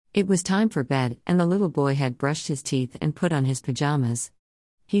It was time for bed, and the little boy had brushed his teeth and put on his pajamas.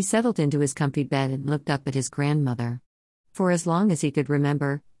 He settled into his comfy bed and looked up at his grandmother. For as long as he could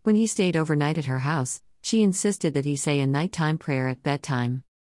remember, when he stayed overnight at her house, she insisted that he say a nighttime prayer at bedtime.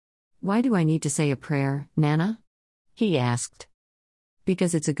 "Why do I need to say a prayer, Nana?" he asked.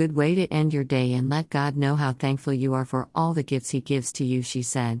 "Because it's a good way to end your day and let God know how thankful you are for all the gifts He gives to you," she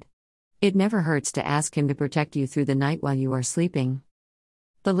said. "It never hurts to ask Him to protect you through the night while you are sleeping."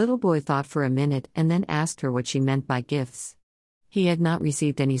 The little boy thought for a minute and then asked her what she meant by gifts. He had not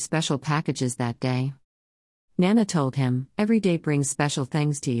received any special packages that day. Nana told him, "Every day brings special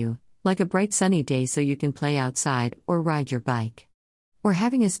things to you, like a bright sunny day so you can play outside or ride your bike. Or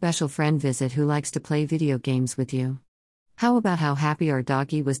having a special friend visit who likes to play video games with you. How about how happy our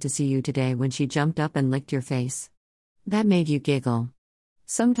doggie was to see you today when she jumped up and licked your face? That made you giggle.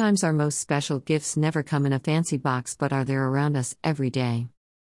 Sometimes our most special gifts never come in a fancy box but are there around us every day."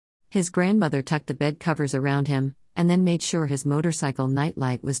 His grandmother tucked the bed covers around him, and then made sure his motorcycle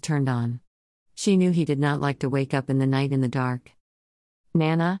nightlight was turned on. She knew he did not like to wake up in the night in the dark.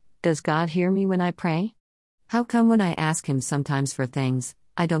 "Nana, does God hear me when I pray? How come when I ask Him sometimes for things,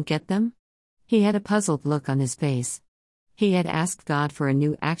 I don't get them?" He had a puzzled look on his face. He had asked God for a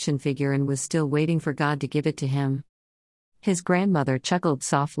new action figure and was still waiting for God to give it to him. His grandmother chuckled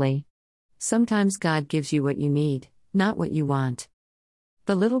softly. "Sometimes God gives you what you need, not what you want."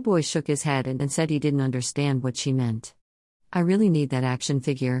 The little boy shook his head and said he didn't understand what she meant. "I really need that action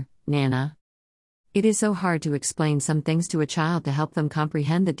figure, Nana." It is so hard to explain some things to a child to help them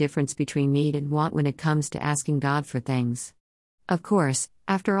comprehend the difference between need and want when it comes to asking God for things. Of course,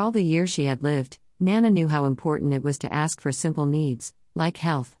 after all the years she had lived, Nana knew how important it was to ask for simple needs, like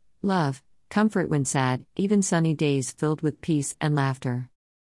health, love, comfort when sad, even sunny days filled with peace and laughter.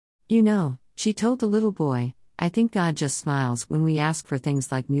 "You know," she told the little boy, "I think God just smiles when we ask for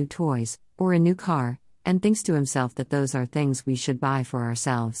things like new toys, or a new car, and thinks to himself that those are things we should buy for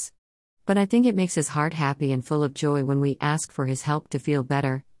ourselves. But I think it makes his heart happy and full of joy when we ask for his help to feel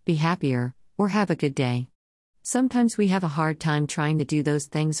better, be happier, or have a good day. Sometimes we have a hard time trying to do those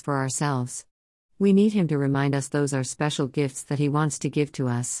things for ourselves. We need him to remind us those are special gifts that he wants to give to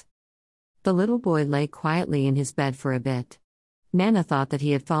us." The little boy lay quietly in his bed for a bit. Nana thought that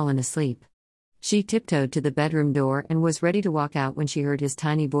he had fallen asleep. She tiptoed to the bedroom door and was ready to walk out when she heard his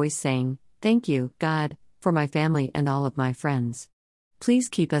tiny voice saying, "Thank you, God, for my family and all of my friends. Please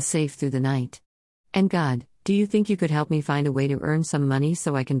keep us safe through the night. And God, do you think you could help me find a way to earn some money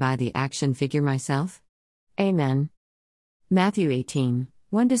so I can buy the action figure myself? Amen." Matthew 18,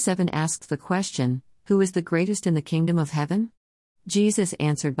 1-7 asks the question, "Who is the greatest in the kingdom of heaven?" Jesus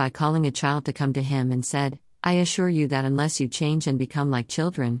answered by calling a child to come to him and said, "I assure you that unless you change and become like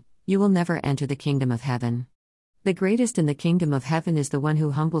children, you will never enter the kingdom of heaven. The greatest in the kingdom of heaven is the one who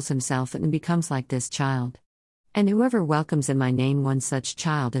humbles himself and becomes like this child. And whoever welcomes in my name one such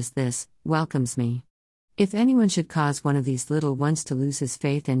child as this, welcomes me. If anyone should cause one of these little ones to lose his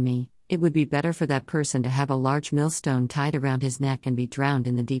faith in me, it would be better for that person to have a large millstone tied around his neck and be drowned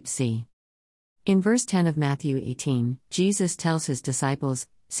in the deep sea." In verse 10 of Matthew 18, Jesus tells his disciples,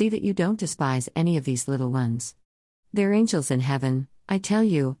 "See that you don't despise any of these little ones. Their angels in heaven, I tell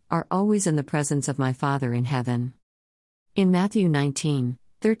you, are always in the presence of my Father in heaven." In Matthew 19,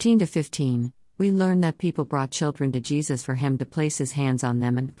 13-15, we learn that people brought children to Jesus for him to place his hands on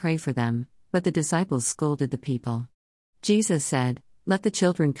them and pray for them, but the disciples scolded the people. Jesus said, "Let the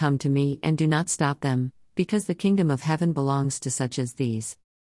children come to me and do not stop them, because the kingdom of heaven belongs to such as these."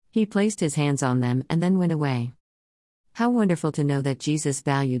 He placed his hands on them and then went away. How wonderful to know that Jesus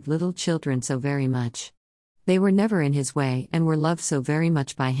valued little children so very much. They were never in his way and were loved so very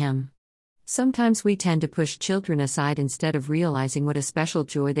much by him. Sometimes we tend to push children aside instead of realizing what a special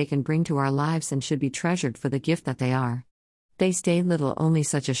joy they can bring to our lives and should be treasured for the gift that they are. They stay little only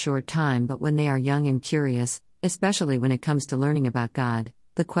such a short time, but when they are young and curious, especially when it comes to learning about God,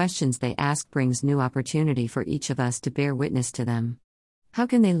 the questions they ask brings new opportunity for each of us to bear witness to them. How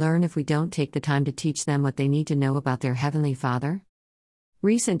can they learn if we don't take the time to teach them what they need to know about their Heavenly Father?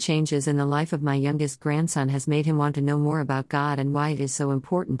 Recent changes in the life of my youngest grandson has made him want to know more about God and why it is so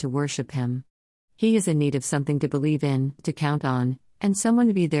important to worship Him. He is in need of something to believe in, to count on, and someone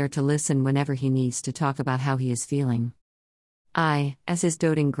to be there to listen whenever he needs to talk about how he is feeling. I, as his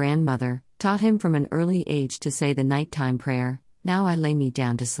doting grandmother, taught him from an early age to say the nighttime prayer, "Now I lay me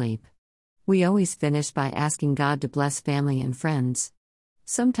down to sleep." We always finished by asking God to bless family and friends.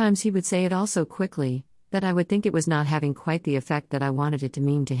 Sometimes he would say it all so quickly that I would think it was not having quite the effect that I wanted it to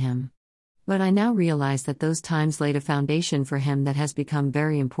mean to him. But I now realize that those times laid a foundation for him that has become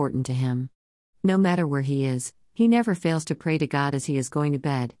very important to him. No matter where he is, he never fails to pray to God as he is going to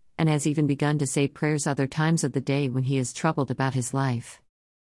bed, and has even begun to say prayers other times of the day when he is troubled about his life.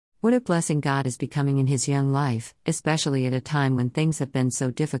 What a blessing God is becoming in his young life, especially at a time when things have been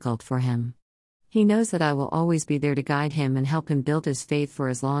so difficult for him. He knows that I will always be there to guide him and help him build his faith for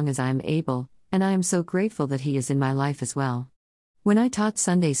as long as I am able, and I am so grateful that he is in my life as well. When I taught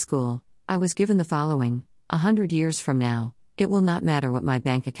Sunday school, I was given the following: 100 years from now, it will not matter what my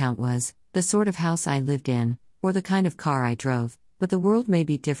bank account was, the sort of house I lived in, or the kind of car I drove, but the world may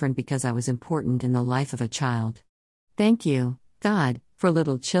be different because I was important in the life of a child. Thank you, God, for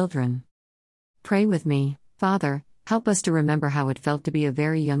little children. Pray with me. Father, help us to remember how it felt to be a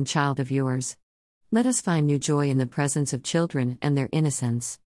very young child of yours. Let us find new joy in the presence of children and their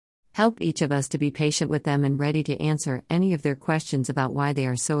innocence. Help each of us to be patient with them and ready to answer any of their questions about why they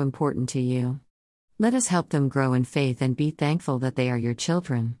are so important to you. Let us help them grow in faith and be thankful that they are your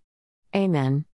children. Amen.